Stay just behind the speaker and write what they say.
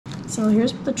So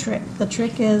here's the trick. The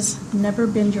trick is never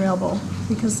bend your elbow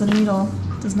because the needle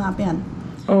does not bend.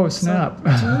 Oh, snap.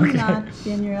 So do not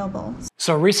bend your elbow.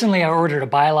 So recently I ordered a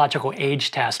biological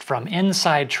age test from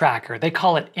Inside Tracker. They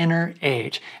call it Inner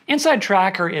Age. Inside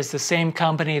Tracker is the same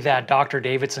company that Dr.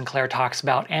 David Sinclair talks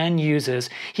about and uses.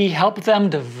 He helped them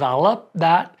develop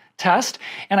that test,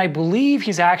 and I believe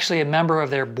he's actually a member of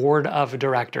their board of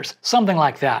directors, something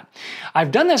like that.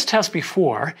 I've done this test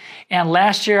before, and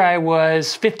last year I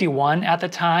was 51 at the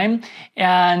time,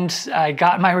 and I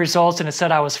got my results and it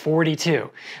said I was 42.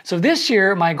 So this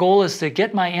year my goal is to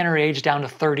get my inner age down to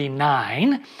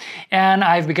 39, and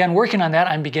I've begun working on that.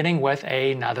 I'm beginning with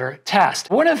another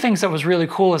test. One of the things that was really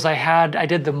cool is I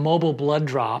did the mobile blood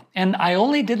draw, and I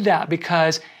only did that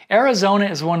because Arizona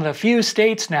is one of the few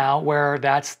states now where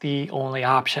that's the only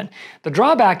option. The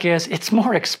drawback is it's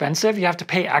more expensive. You have to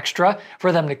pay extra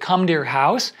for them to come to your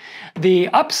house. The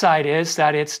upside is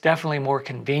that it's definitely more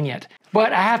convenient.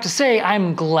 But I have to say,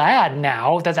 I'm glad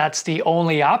now that that's the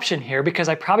only option here because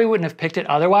I probably wouldn't have picked it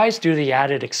otherwise due to the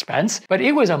added expense. But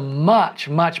it was a much,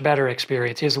 much better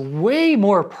experience. It was way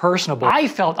more personable. I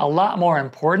felt a lot more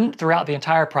important throughout the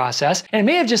entire process. And it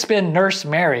may have just been Nurse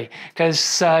Mary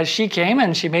because she came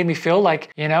and she made me feel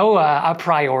like, you know, a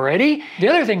priority. The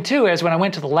other thing too is when I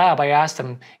went to the lab, I asked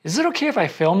them, is it okay if I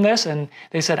film this? And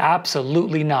they said,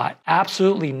 absolutely not.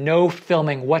 Absolutely no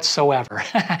filming whatsoever.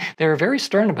 They were very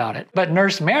stern about it. But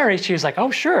Nurse Mary, she was like, oh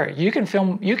sure, you can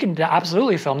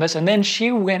absolutely film this. And then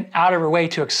she went out of her way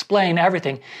to explain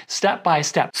everything step by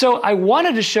step. So I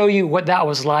wanted to show you what that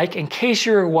was like in case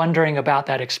you're wondering about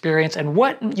that experience and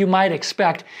what you might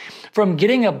expect from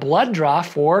getting a blood draw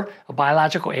for a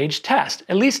biological age test,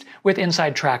 at least with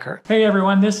Inside Tracker. Hey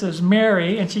everyone, this is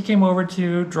Mary, and she came over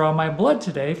to draw my blood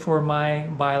today for my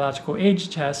biological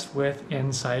age test with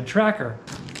Inside Tracker.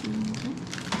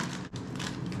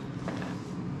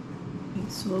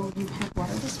 So you've had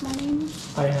water this morning?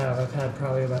 I have. I've had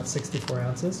probably about 64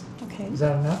 ounces. Okay. Is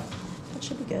that enough? That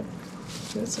should be good.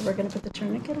 Good. So we're going to put the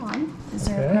tourniquet on. Is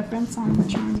there Okay. a preference on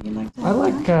which arm you like to I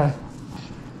like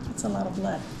That's a lot of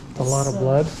blood. a lot of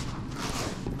blood.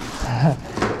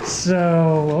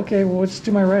 So, okay, well, let's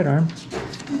do my right arm.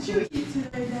 Did you eat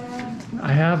today, Dad?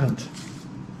 I haven't.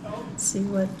 Let's see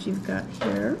what you've got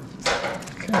here.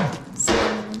 Okay. So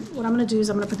what I'm going to do is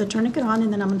I'm going to put the tourniquet on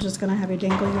and then I'm just going to have you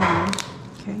dangle your arm.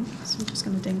 Okay, so I'm just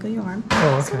going to dangle your arm.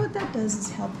 Oh, okay. So what that does is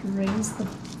help you raise the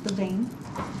vein.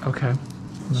 Okay. And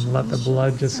then let the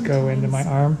blood just go into my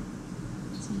arm.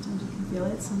 Sometimes you can feel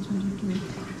it, sometimes you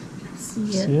can see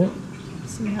it. See it?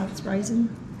 See how it's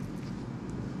rising?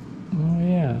 Oh,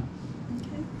 yeah.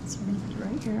 Okay, so we're going to put it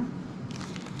right here.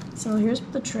 So here's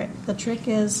the trick. The trick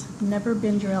is never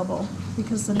bend your elbow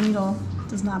because the needle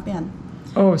does not bend.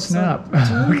 Oh, snap.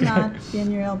 So do Okay. not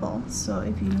bend your elbow. So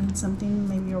if you need something,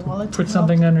 maybe your wallet to Put help,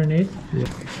 something underneath? Yeah.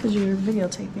 because you're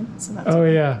videotaping, so that's Oh,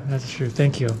 okay. yeah, that's true.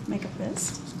 Thank you. Make a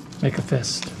fist. Make a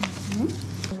fist.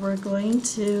 We're going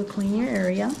to clean your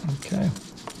area. Okay.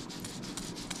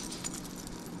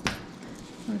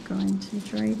 We're going to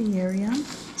dry the area.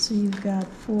 So you've got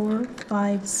 4,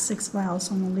 5, 6 vials.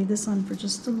 So I'm going to leave this on for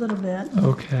just a little bit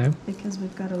Okay. because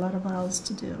we've got a lot of vials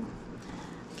to do.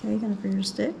 Okay, gonna for your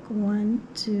stick. 1,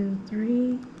 2,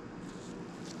 3.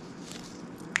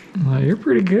 Well, you're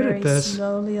pretty good Very at this.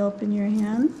 slowly open your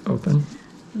hand. Open.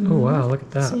 Oh, wow, look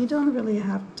at So that. you don't really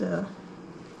have to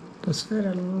That's, put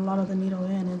a lot of the needle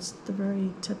in. It's the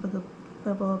very tip of the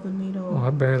bevel of the needle. oh, I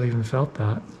barely even felt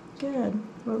that. Good.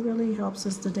 What really helps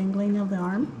is the dangling of the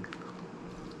arm.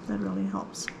 That really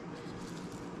helps.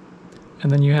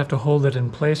 And then you have to hold it in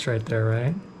place right there,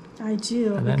 right? I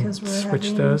do, And then because we're switch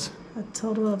having those. a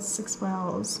total of 6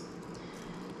 vials.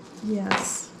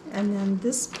 Yes. And then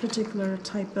this particular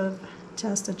type of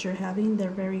test that you're having,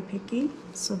 they're very picky.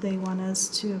 So they want us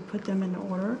to put them in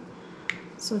order.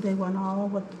 So they want all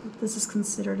what this is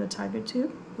considered a tiger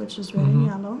tube, which is red and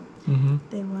yellow. Mm-hmm.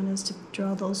 They want us to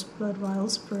draw those blood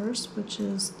vials first, which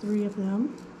is 3 of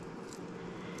them.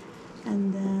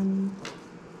 And then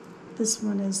this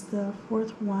one is the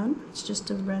 4th one. It's just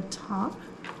a red top.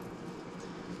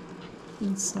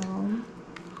 And so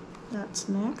that's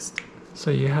next.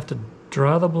 So you have to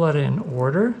draw the blood in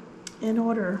order? In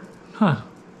order. Huh.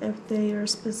 If they are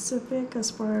specific as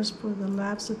far as for the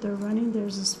labs that they're running,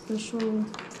 there's a special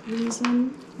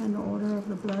reason and order of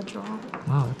the blood draw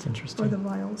Wow, that's for the interesting.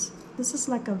 vials. This is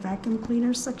like a vacuum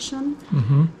cleaner section.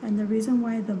 Mm-hmm. And the reason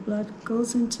why the blood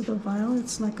goes into the vial,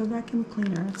 it's like a vacuum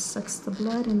cleaner. It sucks the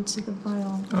blood into the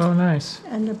vial. Oh, nice.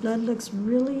 And the blood looks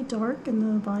really dark in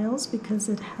the vials because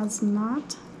it has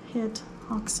not hit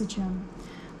oxygen.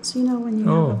 So you know when you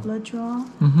have a blood draw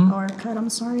or a cut, I'm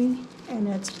sorry, and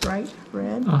it's bright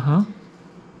red, Uh-huh.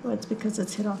 well, it's because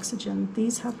it's hit oxygen.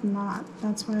 These have not.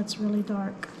 That's why it's really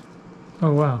dark.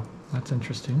 Oh, wow. That's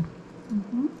interesting.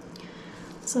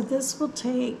 So this will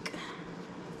take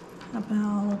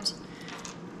about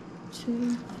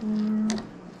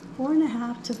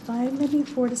 4.5 to 5, maybe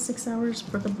 4 to 6 hours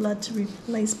for the blood to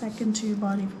replace back into your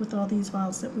body with all these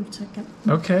vials that we've taken.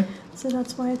 Okay. So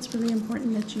that's why it's really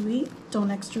important that you eat.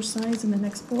 Don't exercise in the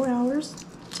next 4 hours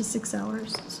to 6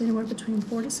 hours. So anywhere between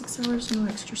 4 to 6 hours, no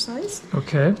exercise.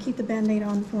 Okay. Keep the Band-Aid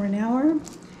on for an hour.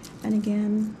 And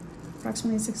again,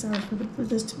 approximately 6 hours for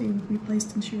this to be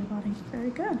replaced into your body. Very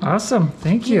good. Awesome.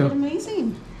 Thank You you. did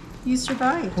amazing. You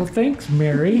survived. Well, thanks,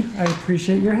 Mary. I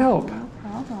appreciate your help. No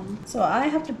problem. So I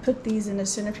have to put these in a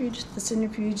centrifuge. The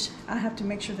centrifuge, I have to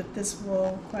make sure that this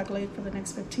will coagulate for the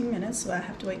next 15 minutes. So I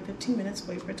have to wait 15 minutes,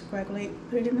 wait for it to coagulate,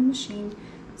 put it in the machine,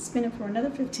 spin it for another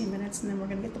 15 minutes, and then we're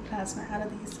going to get the plasma out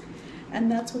of these.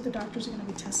 And that's what the doctors are going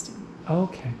to be testing.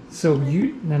 Okay. So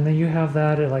and then you have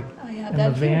that I have in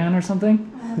that the van or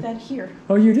something? I have that here,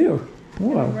 Oh, you do?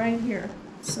 Whoa. right here.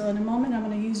 So in a moment, I'm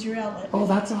going to use your outlet. Oh,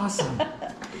 that's awesome.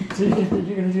 So you're going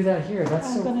to do that here. That's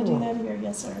I'm so going to cool. do that here,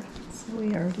 yes, sir. So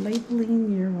we are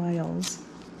labeling your vials.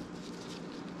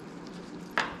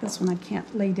 This one I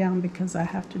can't lay down because I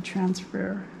have to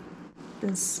transfer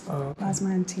this Okay.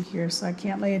 plasma into here. So I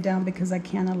can't lay it down because I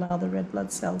can't allow the red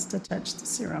blood cells to touch the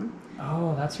serum.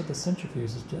 Oh, that's what the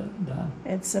centrifuge is done.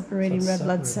 It's separating So it's red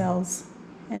blood separating. cells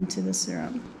into the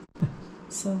serum.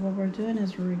 So what we're doing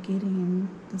is we're getting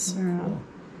the serum.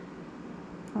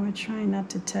 And we're trying not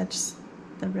to touch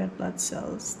the red blood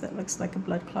cells. That looks like a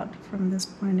blood clot from this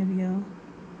point of view,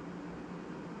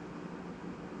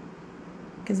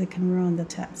 because it can ruin the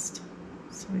test.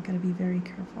 So we got to be very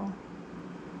careful.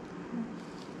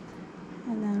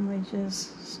 And then we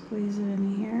just squeeze it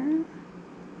in here.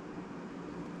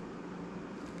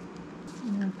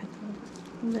 And then put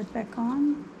the lid back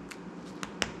on.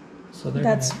 So they're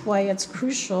That's gonna, why it's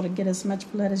crucial to get as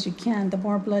much blood as you can. The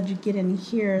more blood you get in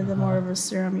here, the more of a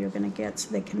serum you're going to get,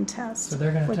 so they can test. so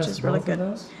they're going to which test is really both good. of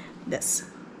those? This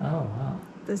Oh, wow.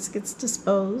 gets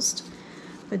disposed,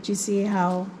 but you see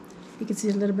how you can see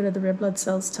a little bit of the red blood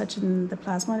cells touching the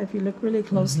plasma. If you look really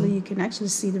closely, you can actually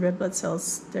see the red blood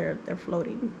cells. They're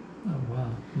floating. Oh, wow.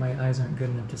 My eyes aren't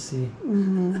good enough to see.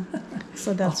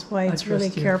 So that's why I it's really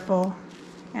trust you. careful.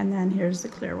 And then here's the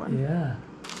clear one. Yeah.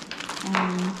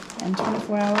 In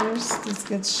 24 hours, this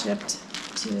gets shipped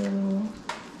to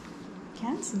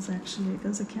Kansas. Actually, it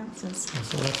goes to Kansas.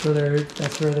 So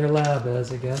that's where their lab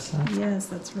is, I guess, huh? Yes,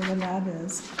 that's where the lab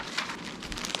is.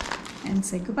 And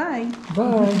say goodbye.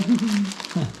 Bye.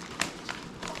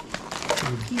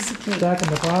 Piece of cake. Back in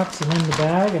the box and in the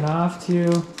bag and off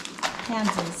to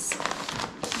Kansas.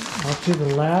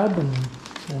 the lab and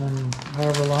then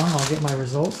however long I'll get my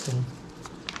results and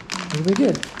it'll be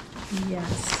good.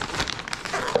 Yes.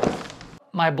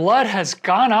 My blood has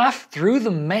gone off through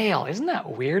the mail. Isn't that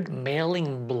weird,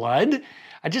 mailing blood?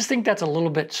 I just think that's a little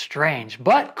bit strange,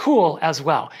 but cool as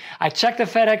well. I checked the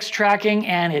FedEx tracking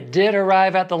and it did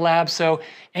arrive at the lab, so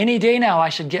any day now I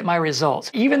should get my results.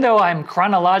 Even though I'm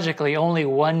chronologically only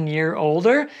 1 year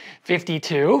older,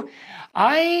 52,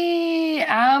 I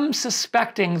am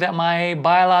suspecting that my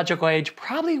biological age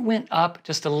probably went up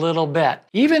just a little bit.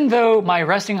 Even though my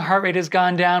resting heart rate has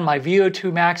gone down, my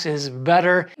VO2 max is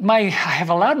better, I have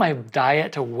allowed my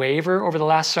diet to waver over the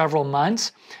last several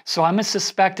months, so I'm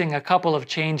suspecting a couple of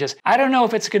changes. I don't know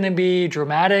if it's going to be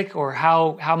dramatic or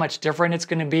how much different it's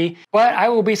going to be, but I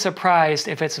will be surprised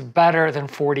if it's better than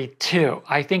 42.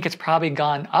 I think it's probably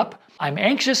gone up. I'm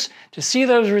anxious to see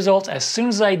those results. As soon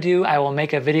as I do, I will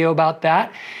make a video about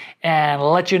that and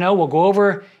let you know. We'll go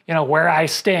over, where I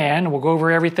stand. We'll go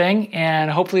over everything and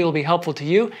hopefully it'll be helpful to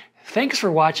you. Thanks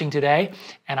for watching today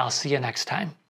and I'll see you next time.